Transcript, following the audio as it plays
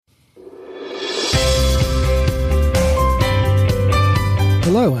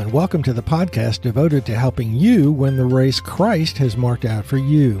Hello, and welcome to the podcast devoted to helping you win the race Christ has marked out for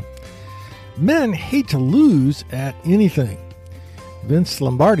you. Men hate to lose at anything. Vince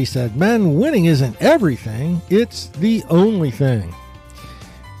Lombardi said, "Men, winning isn't everything, it's the only thing."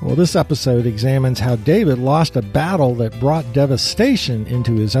 Well, this episode examines how David lost a battle that brought devastation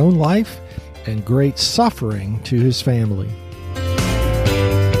into his own life and great suffering to his family.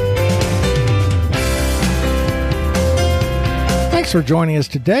 Thanks for joining us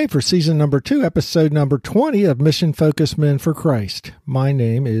today for season number 2, episode number 20 of Mission Focused Men for Christ. My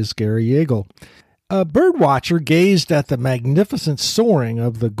name is Gary Yeagle. A birdwatcher gazed at the magnificent soaring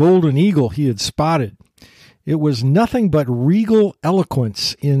of the golden eagle he had spotted. It was nothing but regal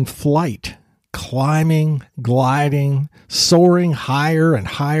eloquence in flight, climbing, gliding, soaring higher and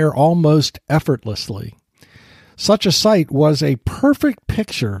higher almost effortlessly. Such a sight was a perfect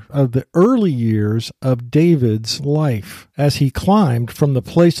picture of the early years of David's life as he climbed from the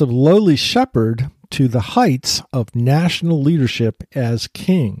place of lowly shepherd to the heights of national leadership as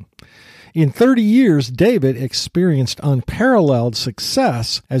king. In 30 years, David experienced unparalleled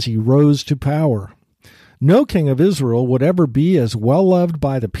success as he rose to power. No king of Israel would ever be as well loved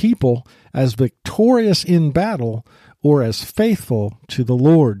by the people, as victorious in battle, or as faithful to the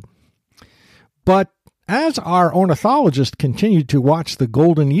Lord. But as our ornithologist continued to watch the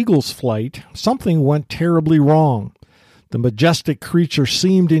golden eagle's flight, something went terribly wrong. The majestic creature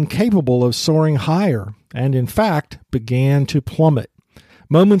seemed incapable of soaring higher, and in fact began to plummet.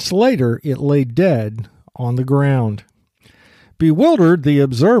 Moments later, it lay dead on the ground. Bewildered, the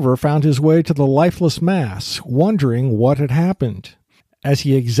observer found his way to the lifeless mass, wondering what had happened. As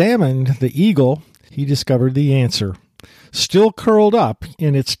he examined the eagle, he discovered the answer. Still curled up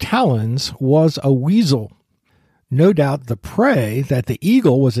in its talons was a weasel. No doubt the prey that the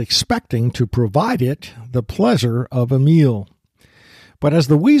eagle was expecting to provide it the pleasure of a meal. But as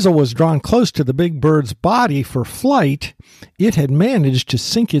the weasel was drawn close to the big bird's body for flight, it had managed to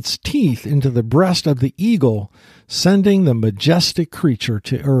sink its teeth into the breast of the eagle, sending the majestic creature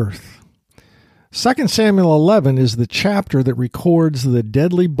to earth. 2 Samuel 11 is the chapter that records the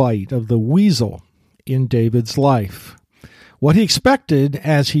deadly bite of the weasel in David's life. What he expected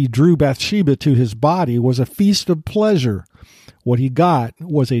as he drew Bathsheba to his body was a feast of pleasure. What he got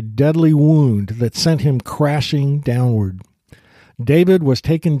was a deadly wound that sent him crashing downward. David was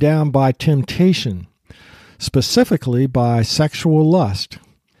taken down by temptation, specifically by sexual lust.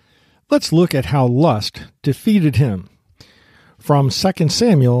 Let's look at how lust defeated him. From 2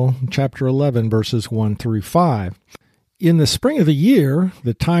 Samuel chapter 11, verses 1 through 5. In the spring of the year,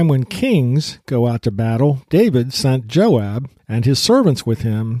 the time when kings go out to battle, David sent Joab and his servants with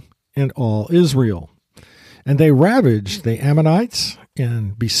him and all Israel. And they ravaged the Ammonites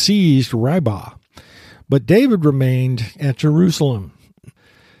and besieged Rabbah. But David remained at Jerusalem.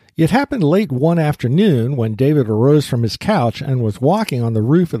 It happened late one afternoon when David arose from his couch and was walking on the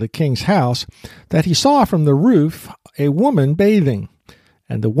roof of the king's house that he saw from the roof a woman bathing,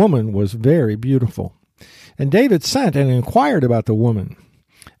 and the woman was very beautiful. And David sent and inquired about the woman.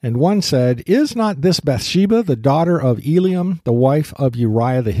 And one said, "Is not this Bathsheba, the daughter of Eliam, the wife of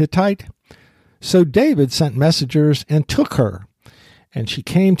Uriah the Hittite?" So David sent messengers and took her, and she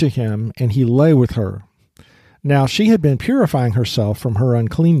came to him, and he lay with her. Now she had been purifying herself from her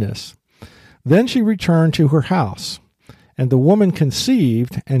uncleanness. Then she returned to her house, and the woman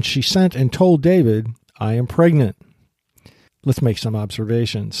conceived, and she sent and told David, "I am pregnant." Let's make some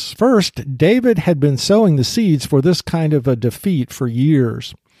observations. First, David had been sowing the seeds for this kind of a defeat for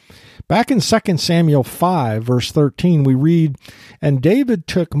years. Back in 2 Samuel 5, verse 13, we read, "And David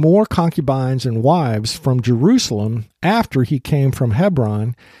took more concubines and wives from Jerusalem after he came from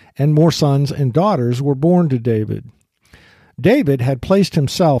Hebron, and more sons and daughters were born to David." David had placed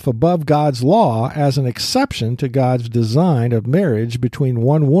himself above God's law as an exception to God's design of marriage between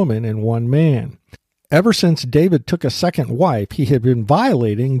one woman and one man. Ever since David took a second wife, he had been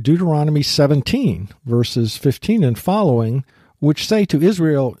violating Deuteronomy 17, verses 15 and following, which say to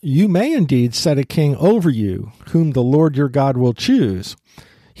Israel, "You may indeed set a king over you, whom the Lord your God will choose.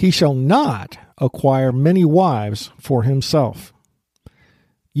 He shall not acquire many wives for himself."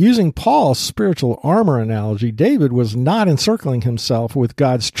 Using Paul's spiritual armor analogy, David was not encircling himself with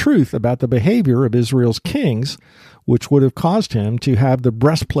God's truth about the behavior of Israel's kings, which would have caused him to have the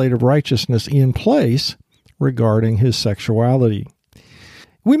breastplate of righteousness in place regarding his sexuality.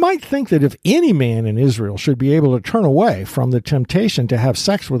 We might think that if any man in Israel should be able to turn away from the temptation to have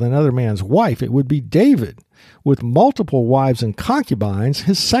sex with another man's wife, it would be David. With multiple wives and concubines,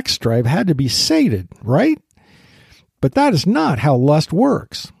 his sex drive had to be sated, right? But that is not how lust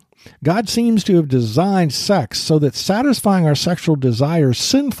works. God seems to have designed sex so that satisfying our sexual desires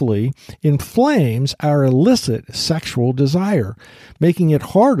sinfully inflames our illicit sexual desire, making it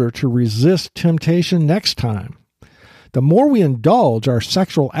harder to resist temptation next time. The more we indulge our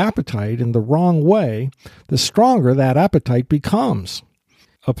sexual appetite in the wrong way, the stronger that appetite becomes.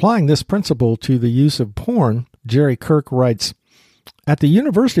 Applying this principle to the use of porn, Jerry Kirk writes, "At the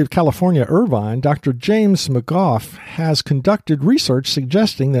University of California, Irvine, Dr. James McGough has conducted research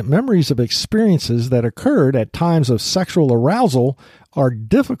suggesting that memories of experiences that occurred at times of sexual arousal are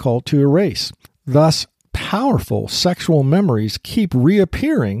difficult to erase. Thus, powerful sexual memories keep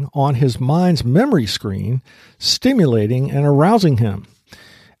reappearing on his mind's memory screen, stimulating and arousing him.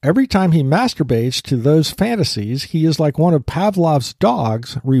 Every time he masturbates to those fantasies, he is like one of Pavlov's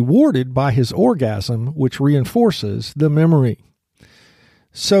dogs, rewarded by his orgasm, which reinforces the memory."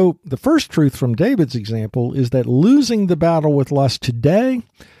 So, the first truth from David's example is that losing the battle with lust today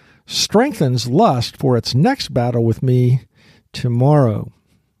strengthens lust for its next battle with me tomorrow.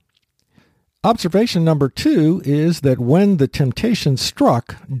 Observation number 2 is that when the temptation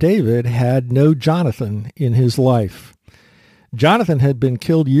struck, David had no Jonathan in his life. Jonathan had been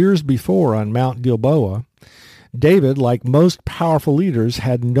killed years before on Mount Gilboa. David, like most powerful leaders,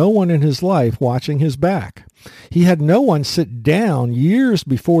 had no one in his life watching his back. He had no one sit down years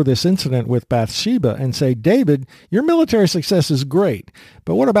before this incident with Bathsheba and say, "David, your military success is great,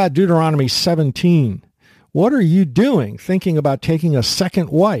 but what about Deuteronomy 17? What are you doing thinking about taking a second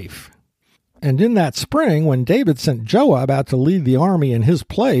wife?" And in that spring, when David sent Joab out to lead the army in his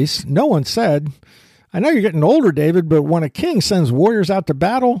place, no one said, "I know you're getting older, David, but when a king sends warriors out to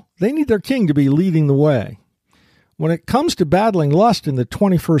battle, they need their king to be leading the way." When it comes to battling lust in the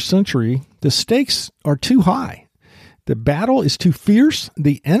 21st century, the stakes are too high. The battle is too fierce.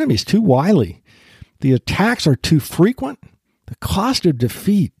 The enemy's too wily. The attacks are too frequent. The cost of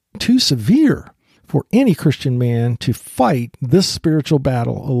defeat too severe for any Christian man to fight this spiritual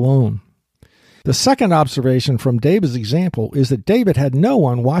battle alone. The second observation from David's example is that David had no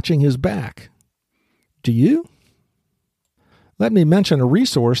one watching his back. Do you? Let me mention a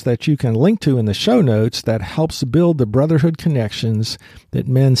resource that you can link to in the show notes that helps build the brotherhood connections that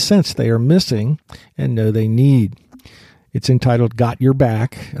men sense they are missing and know they need. It's entitled Got Your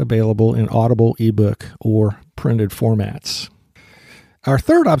Back, available in Audible, ebook, or printed formats. Our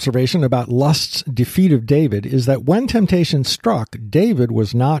third observation about lust's defeat of David is that when temptation struck, David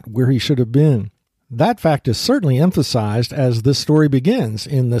was not where he should have been. That fact is certainly emphasized as this story begins.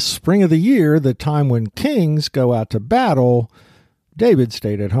 In the spring of the year, the time when kings go out to battle, David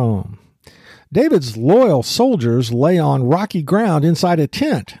stayed at home. David's loyal soldiers lay on rocky ground inside a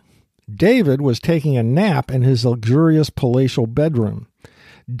tent. David was taking a nap in his luxurious palatial bedroom.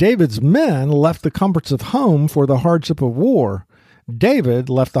 David's men left the comforts of home for the hardship of war. David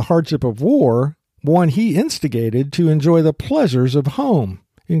left the hardship of war, one he instigated, to enjoy the pleasures of home,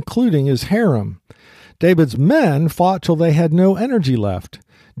 including his harem. David's men fought till they had no energy left.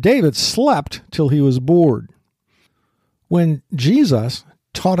 David slept till he was bored. When Jesus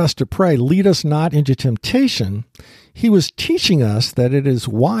taught us to pray, "Lead us not into temptation," he was teaching us that it is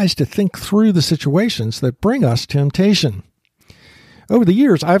wise to think through the situations that bring us temptation. Over the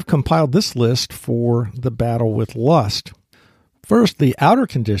years, I've compiled this list for the battle with lust. First, the outer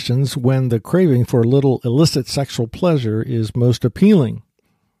conditions when the craving for a little illicit sexual pleasure is most appealing.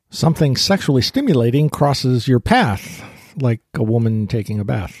 Something sexually stimulating crosses your path, like a woman taking a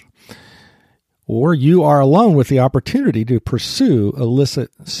bath. Or you are alone with the opportunity to pursue illicit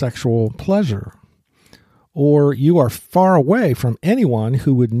sexual pleasure. Or you are far away from anyone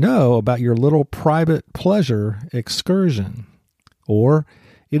who would know about your little private pleasure excursion. Or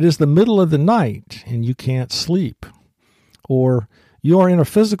it is the middle of the night and you can't sleep. Or you are in a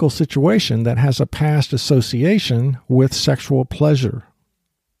physical situation that has a past association with sexual pleasure.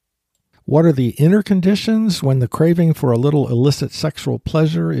 What are the inner conditions when the craving for a little illicit sexual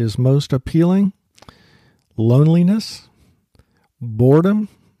pleasure is most appealing? Loneliness, boredom,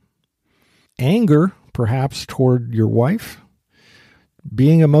 anger, perhaps toward your wife,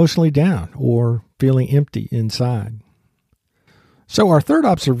 being emotionally down or feeling empty inside. So our third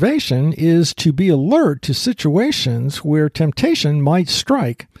observation is to be alert to situations where temptation might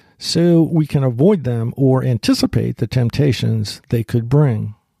strike so we can avoid them or anticipate the temptations they could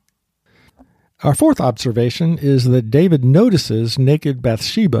bring. Our fourth observation is that David notices naked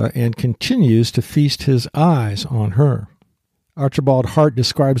Bathsheba and continues to feast his eyes on her. Archibald Hart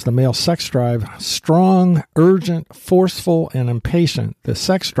describes the male sex drive strong, urgent, forceful, and impatient. The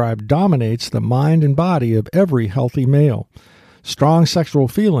sex drive dominates the mind and body of every healthy male. Strong sexual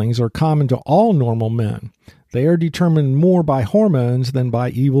feelings are common to all normal men. They are determined more by hormones than by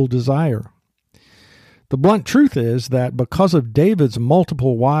evil desire. The blunt truth is that because of David's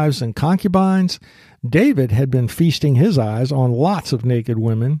multiple wives and concubines, David had been feasting his eyes on lots of naked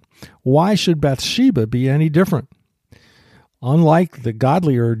women. Why should Bathsheba be any different? Unlike the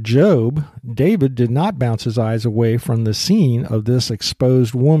godlier Job, David did not bounce his eyes away from the scene of this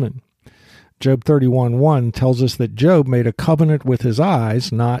exposed woman. Job 31:1 tells us that Job made a covenant with his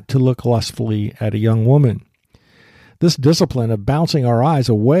eyes not to look lustfully at a young woman. This discipline of bouncing our eyes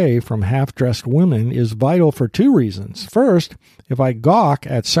away from half-dressed women is vital for two reasons. First, if I gawk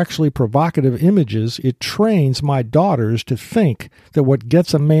at sexually provocative images, it trains my daughters to think that what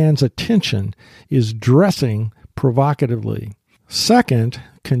gets a man's attention is dressing provocatively. Second,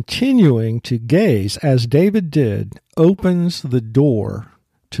 continuing to gaze, as David did, opens the door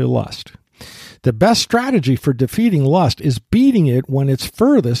to lust. The best strategy for defeating lust is beating it when it's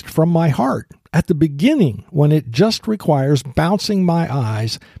furthest from my heart, at the beginning, when it just requires bouncing my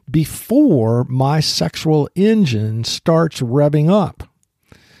eyes before my sexual engine starts revving up.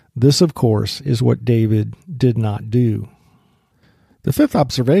 This, of course, is what David did not do. The fifth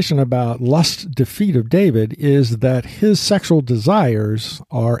observation about lust's defeat of David is that his sexual desires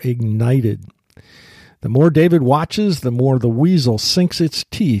are ignited. The more David watches, the more the weasel sinks its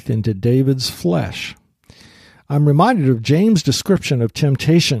teeth into David's flesh. I'm reminded of James' description of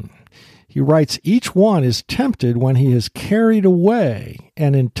temptation. He writes, each one is tempted when he is carried away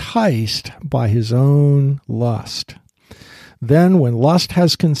and enticed by his own lust. Then when lust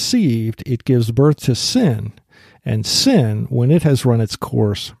has conceived, it gives birth to sin, and sin, when it has run its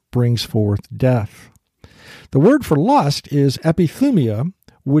course, brings forth death. The word for lust is epithumia,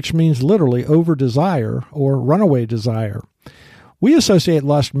 which means literally over-desire or runaway desire. We associate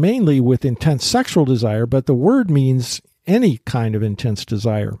lust mainly with intense sexual desire, but the word means any kind of intense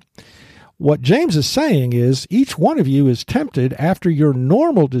desire. What James is saying is each one of you is tempted after your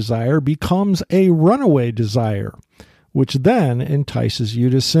normal desire becomes a runaway desire, which then entices you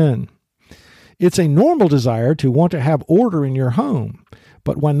to sin. It's a normal desire to want to have order in your home,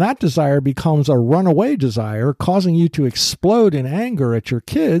 but when that desire becomes a runaway desire, causing you to explode in anger at your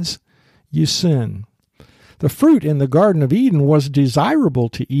kids, you sin. The fruit in the Garden of Eden was desirable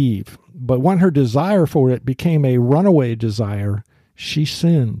to Eve, but when her desire for it became a runaway desire, she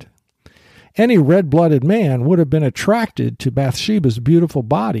sinned. Any red-blooded man would have been attracted to Bathsheba's beautiful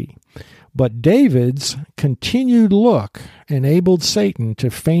body, but David's continued look enabled Satan to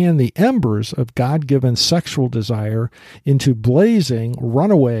fan the embers of God-given sexual desire into blazing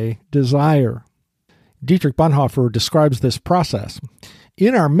runaway desire. Dietrich Bonhoeffer describes this process.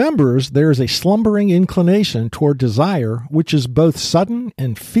 In our members, there is a slumbering inclination toward desire, which is both sudden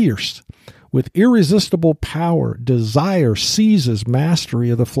and fierce. With irresistible power, desire seizes mastery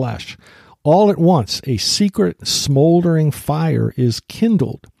of the flesh. All at once, a secret, smoldering fire is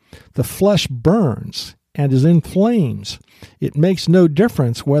kindled. The flesh burns and is in flames. It makes no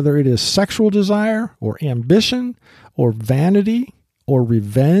difference whether it is sexual desire or ambition or vanity or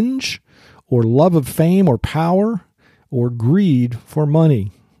revenge or love of fame or power or greed for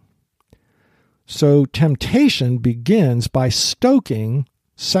money. So temptation begins by stoking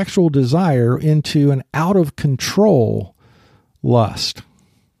sexual desire into an out-of-control lust.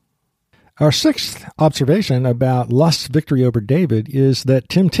 Our sixth observation about lust's victory over David is that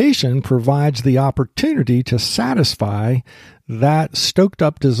temptation provides the opportunity to satisfy that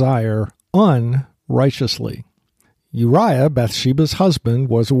stoked-up desire unrighteously. Uriah, Bathsheba's husband,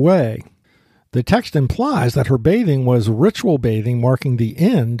 was away. The text implies that her bathing was ritual bathing, marking the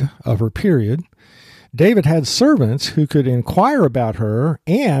end of her period. David had servants who could inquire about her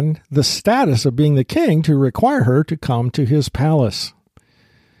and the status of being the king to require her to come to his palace.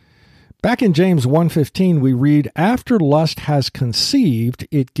 Back in James 1:15, we read, after lust has conceived,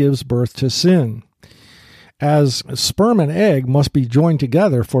 it gives birth to sin. As sperm and egg must be joined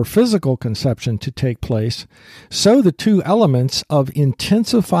together for physical conception to take place, so the two elements of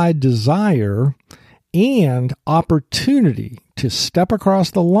intensified desire and opportunity to step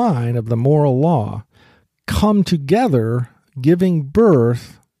across the line of the moral law come together, giving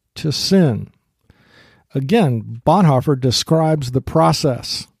birth to sin. Again, Bonhoeffer describes the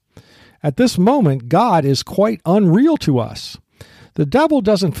process. At this moment, God is quite unreal to us. The devil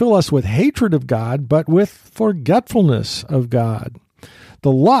doesn't fill us with hatred of God, but with forgetfulness of God.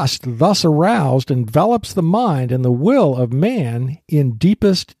 The lust thus aroused envelops the mind and the will of man in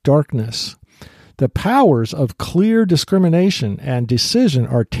deepest darkness. The powers of clear discrimination and decision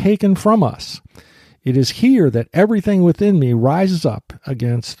are taken from us. It is here that everything within me rises up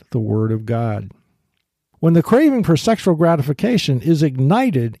against the Word of God. When the craving for sexual gratification is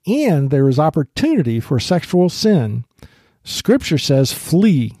ignited and there is opportunity for sexual sin, Scripture says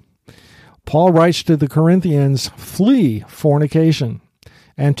flee. Paul writes to the Corinthians, flee fornication,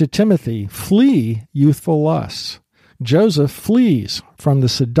 and to Timothy, flee youthful lusts. Joseph flees from the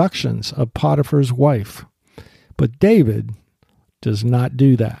seductions of Potiphar's wife. But David does not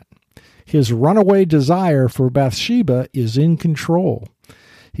do that. His runaway desire for Bathsheba is in control.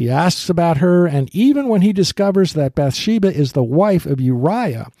 He asks about her, and even when he discovers that Bathsheba is the wife of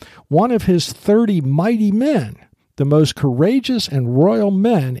Uriah, one of his 30 mighty men, the most courageous and royal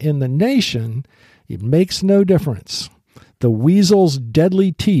men in the nation, it makes no difference. The weasel's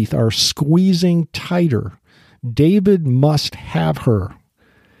deadly teeth are squeezing tighter. David must have her.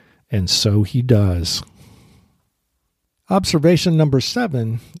 And so he does. Observation number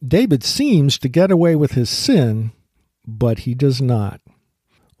 7, David seems to get away with his sin, but he does not.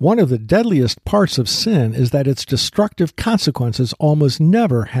 One of the deadliest parts of sin is that its destructive consequences almost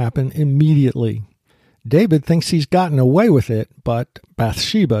never happen immediately. David thinks he's gotten away with it, but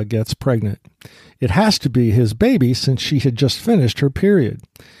Bathsheba gets pregnant. It has to be his baby since she had just finished her period.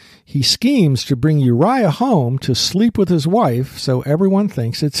 He schemes to bring Uriah home to sleep with his wife so everyone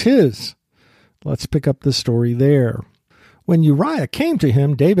thinks it's his. Let's pick up the story there. When Uriah came to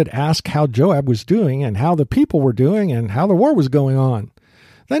him, David asked how Joab was doing and how the people were doing and how the war was going on.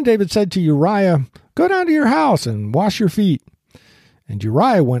 Then David said to Uriah, "Go down to your house and wash your feet." And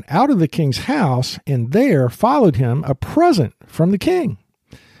Uriah went out of the king's house, and there followed him a present from the king.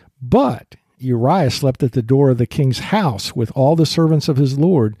 But Uriah slept at the door of the king's house with all the servants of his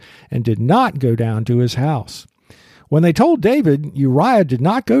lord, and did not go down to his house. When they told David Uriah did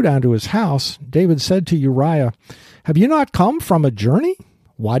not go down to his house, David said to Uriah, "Have you not come from a journey?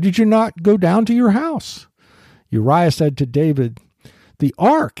 Why did you not go down to your house?" Uriah said to David, "The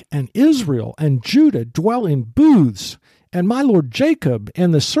ark and Israel and Judah dwell in booths, and my lord Jacob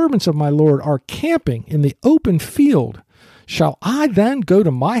and the servants of my lord are camping in the open field. Shall I then go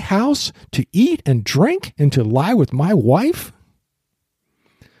to my house to eat and drink and to lie with my wife?"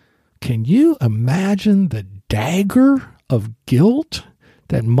 Can you imagine the dagger of guilt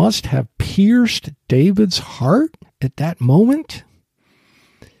that must have pierced David's heart at that moment?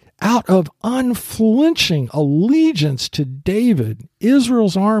 Out of unflinching allegiance to David,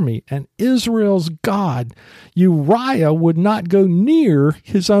 Israel's army, and Israel's God, Uriah would not go near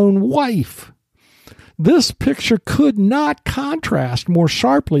his own wife. This picture could not contrast more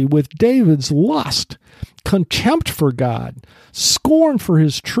sharply with David's lust, contempt for God, scorn for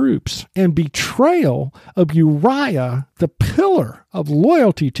his troops, and betrayal of Uriah, the pillar of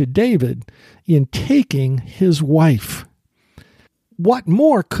loyalty to David, in taking his wife. What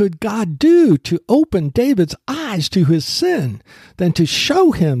more could God do to open David's eyes to his sin than to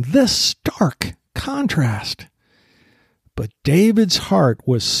show him this stark contrast? But David's heart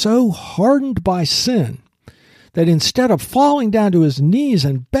was so hardened by sin that instead of falling down to his knees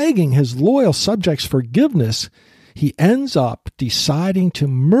and begging his loyal subjects forgiveness, he ends up deciding to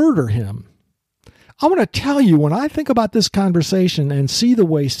murder him. I want to tell you, when I think about this conversation and see the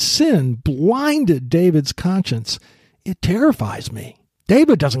way sin blinded David's conscience, it terrifies me.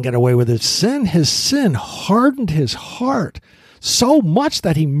 David doesn't get away with his sin. His sin hardened his heart so much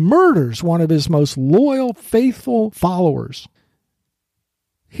that he murders one of his most loyal, faithful followers.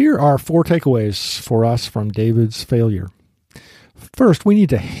 Here are 4 takeaways for us from David's failure. First, we need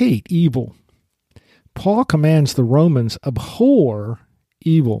to hate evil. Paul commands the Romans, abhor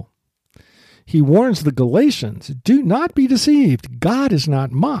evil. He warns the Galatians, do not be deceived. God is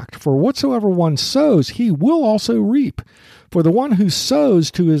not mocked, for whatsoever one sows, he will also reap. For the one who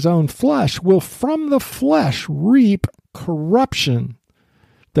sows to his own flesh will from the flesh reap corruption.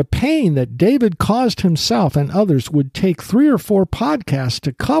 The pain that David caused himself and others would take 3 or 4 podcasts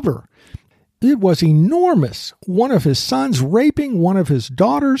to cover. It was enormous. One of his sons raping one of his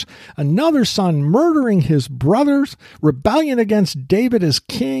daughters, another son murdering his brothers, rebellion against David as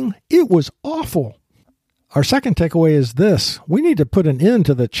king. It was awful. Our second takeaway is this: we need to put an end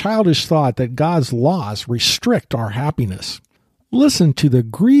to the childish thought that God's laws restrict our happiness. Listen to the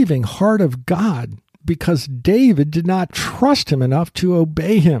grieving heart of God because David did not trust him enough to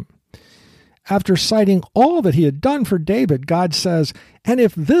obey him. After citing all that he had done for David, God says, "And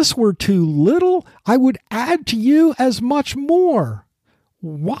if this were too little, I would add to you as much more.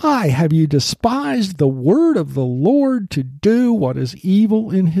 Why have you despised the word of the Lord to do what is evil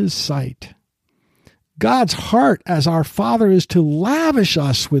in his sight?" God's heart as our Father is to lavish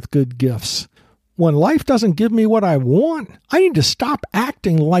us with good gifts. When life doesn't give me what I want, I need to stop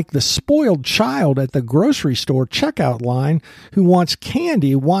acting like the spoiled child at the grocery store checkout line who wants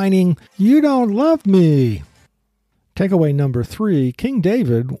candy, whining, "You don't love me." Takeaway number 3, King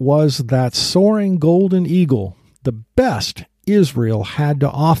David was that soaring golden eagle, the best Israel had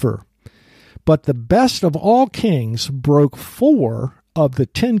to offer. But the best of all kings broke 4 of the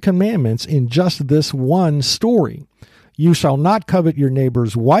 10 commandments in just this one story. You shall not covet your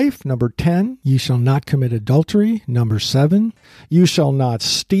neighbor's wife, number 10. You shall not commit adultery, number 7. You shall not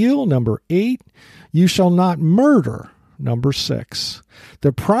steal, number 8. You shall not murder, number 6.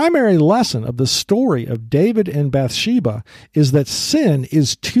 The primary lesson of the story of David and Bathsheba is that sin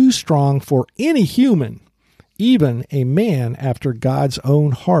is too strong for any human, even a man after God's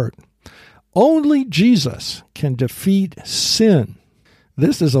own heart. Only Jesus can defeat sin.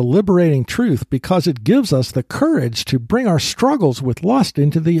 This is a liberating truth because it gives us the courage to bring our struggles with lust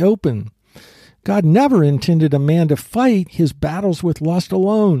into the open. God never intended a man to fight his battles with lust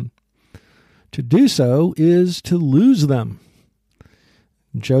alone. To do so is to lose them.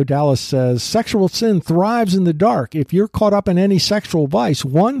 Joe Dallas says, sexual sin thrives in the dark. If you're caught up in any sexual vice,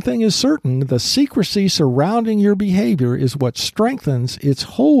 one thing is certain: the secrecy surrounding your behavior is what strengthens its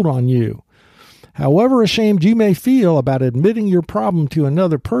hold on you. However ashamed you may feel about admitting your problem to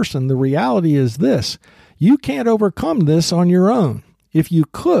another person, the reality is this: you can't overcome this on your own. If you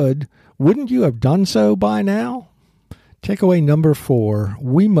could, wouldn't you have done so by now? Takeaway number 4,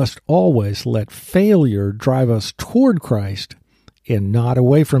 we must always let failure drive us toward Christ and not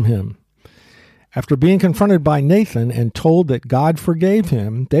away from him. After being confronted by Nathan and told that God forgave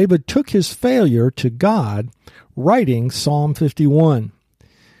him, David took his failure to God, writing Psalm 51.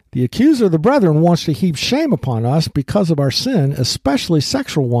 The accuser of the brethren wants to heap shame upon us because of our sin, especially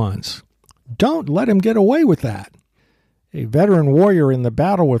sexual ones. Don't let him get away with that. A veteran warrior in the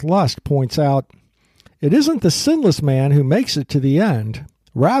battle with lust points out, it isn't the sinless man who makes it to the end.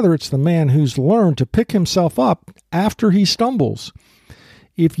 Rather, it's the man who's learned to pick himself up after he stumbles.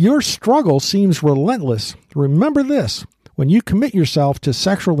 If your struggle seems relentless, remember this: when you commit yourself to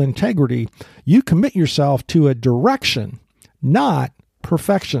sexual integrity, you commit yourself to a direction, not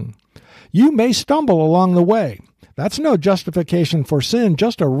perfection. You may stumble along the way. That's no justification for sin,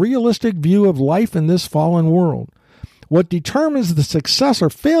 just a realistic view of life in this fallen world. What determines the success or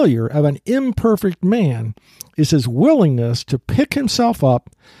failure of an imperfect man is his willingness to pick himself up,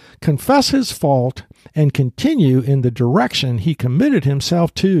 confess his fault, and continue in the direction he committed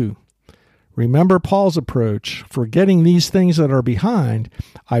himself to. Remember Paul's approach: forgetting these things that are behind,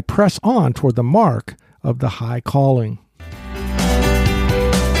 I press on toward the mark of the high calling.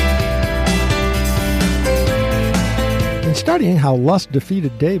 In studying how lust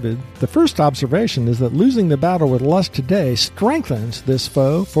defeated David, the first observation is that losing the battle with lust today strengthens this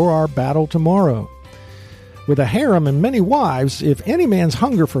foe for our battle tomorrow. With a harem and many wives, if any man's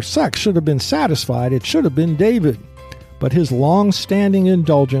hunger for sex should have been satisfied, it should have been David. But his long-standing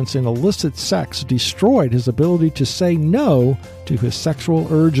indulgence in illicit sex destroyed his ability to say no to his sexual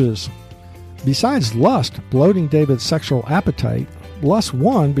urges. Besides lust bloating David's sexual appetite, lust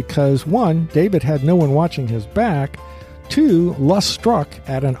won because 1, David had no one watching his back; 2, lust struck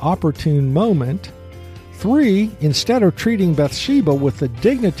at an opportune moment; 3, instead of treating Bathsheba with the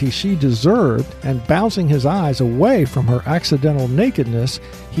dignity she deserved and bouncing his eyes away from her accidental nakedness,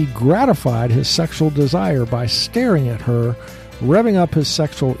 he gratified his sexual desire by staring at her, revving up his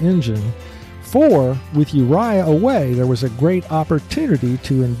sexual engine. 4, with Uriah away, there was a great opportunity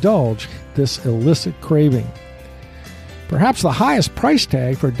to indulge this illicit craving. Perhaps the highest price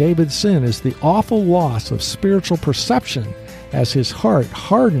tag for David's sin is the awful loss of spiritual perception, as his heart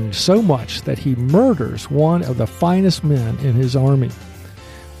hardened so much that he murders one of the finest men in his army.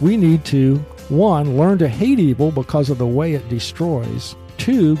 We need to, 1, learn to hate evil because of the way it destroys;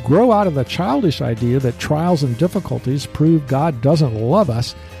 2, grow out of the childish idea that trials and difficulties prove God doesn't love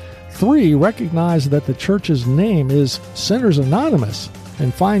us; 3, recognize that the church's name is Sinners Anonymous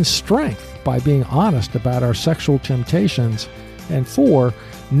and find strength by being honest about our sexual temptations; and 4,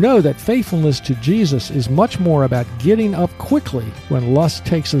 know that faithfulness to Jesus is much more about getting up quickly when lust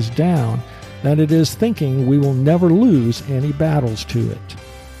takes us down than it is thinking we will never lose any battles to it.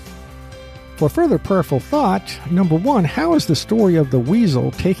 For further prayerful thought, number 1, how is the story of the weasel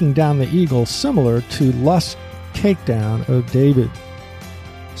taking down the eagle similar to lust's takedown of David?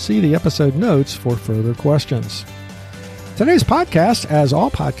 See the episode notes for further questions. Today's podcast, as all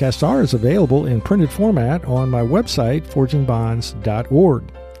podcasts are, is available in printed format on my website, forgingbonds.org.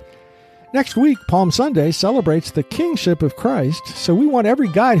 Next week, Palm Sunday celebrates the kingship of Christ, so we want every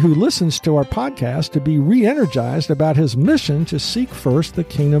guide who listens to our podcast to be re-energized about his mission to seek first the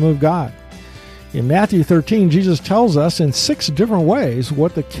kingdom of God. In Matthew 13, Jesus tells us in 6 different ways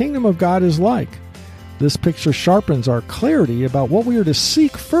what the kingdom of God is like. This picture sharpens our clarity about what we are to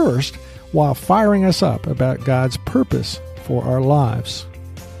seek first while firing us up about God's purpose for our lives.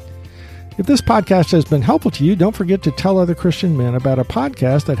 If this podcast has been helpful to you, don't forget to tell other Christian men about a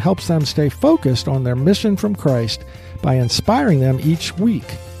podcast that helps them stay focused on their mission from Christ by inspiring them each week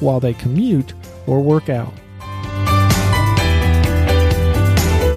while they commute or work out.